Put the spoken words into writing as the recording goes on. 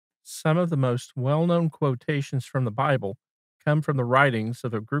Some of the most well known quotations from the Bible come from the writings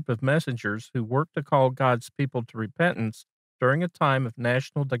of a group of messengers who worked to call God's people to repentance during a time of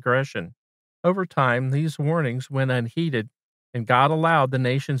national digression. Over time, these warnings went unheeded, and God allowed the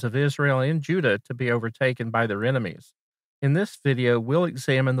nations of Israel and Judah to be overtaken by their enemies. In this video, we'll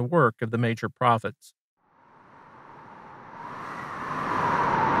examine the work of the major prophets.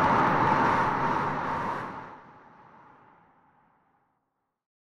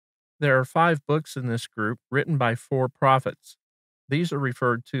 There are 5 books in this group written by 4 prophets. These are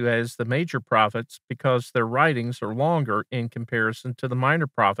referred to as the major prophets because their writings are longer in comparison to the minor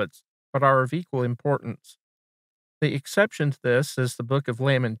prophets, but are of equal importance. The exception to this is the book of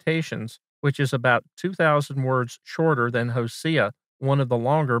Lamentations, which is about 2,000 words shorter than Hosea, one of the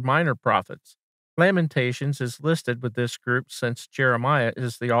longer minor prophets. Lamentations is listed with this group since Jeremiah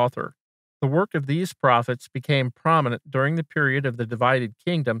is the author. The work of these prophets became prominent during the period of the divided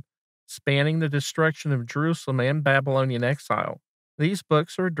kingdom, spanning the destruction of Jerusalem and Babylonian exile. These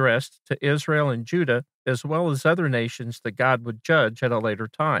books are addressed to Israel and Judah, as well as other nations that God would judge at a later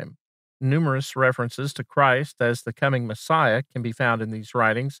time. Numerous references to Christ as the coming Messiah can be found in these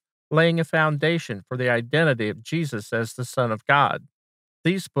writings, laying a foundation for the identity of Jesus as the Son of God.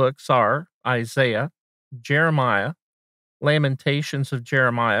 These books are Isaiah, Jeremiah, Lamentations of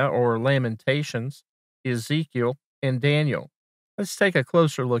Jeremiah or Lamentations, Ezekiel, and Daniel. Let's take a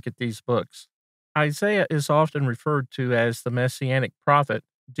closer look at these books. Isaiah is often referred to as the Messianic prophet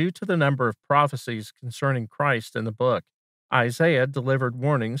due to the number of prophecies concerning Christ in the book. Isaiah delivered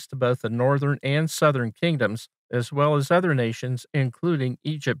warnings to both the northern and southern kingdoms, as well as other nations, including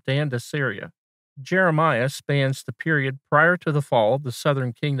Egypt and Assyria. Jeremiah spans the period prior to the fall of the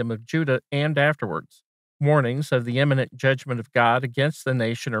southern kingdom of Judah and afterwards. Warnings of the imminent judgment of God against the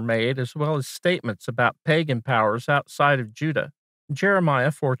nation are made, as well as statements about pagan powers outside of Judah.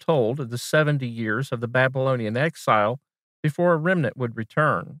 Jeremiah foretold of the 70 years of the Babylonian exile before a remnant would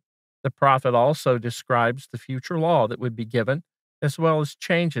return. The prophet also describes the future law that would be given, as well as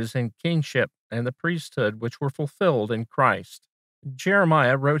changes in kingship and the priesthood which were fulfilled in Christ.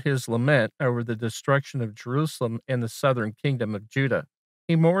 Jeremiah wrote his lament over the destruction of Jerusalem and the southern kingdom of Judah.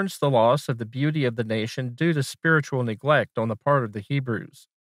 He mourns the loss of the beauty of the nation due to spiritual neglect on the part of the Hebrews.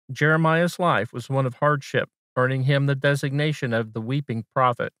 Jeremiah's life was one of hardship, earning him the designation of the weeping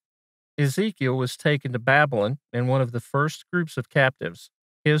prophet. Ezekiel was taken to Babylon in one of the first groups of captives.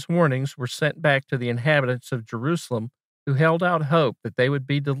 His warnings were sent back to the inhabitants of Jerusalem, who held out hope that they would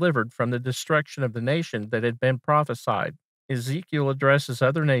be delivered from the destruction of the nation that had been prophesied. Ezekiel addresses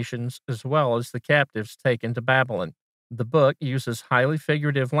other nations as well as the captives taken to Babylon. The book uses highly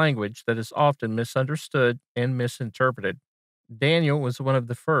figurative language that is often misunderstood and misinterpreted. Daniel was one of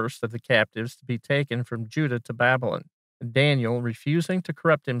the first of the captives to be taken from Judah to Babylon. Daniel, refusing to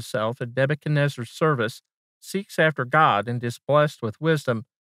corrupt himself in Nebuchadnezzar's service, seeks after God and is blessed with wisdom,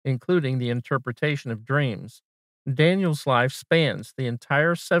 including the interpretation of dreams. Daniel's life spans the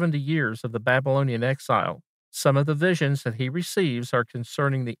entire 70 years of the Babylonian exile. Some of the visions that he receives are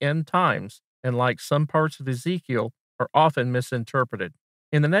concerning the end times, and like some parts of Ezekiel, are often misinterpreted.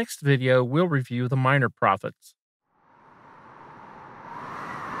 In the next video, we'll review the minor prophets.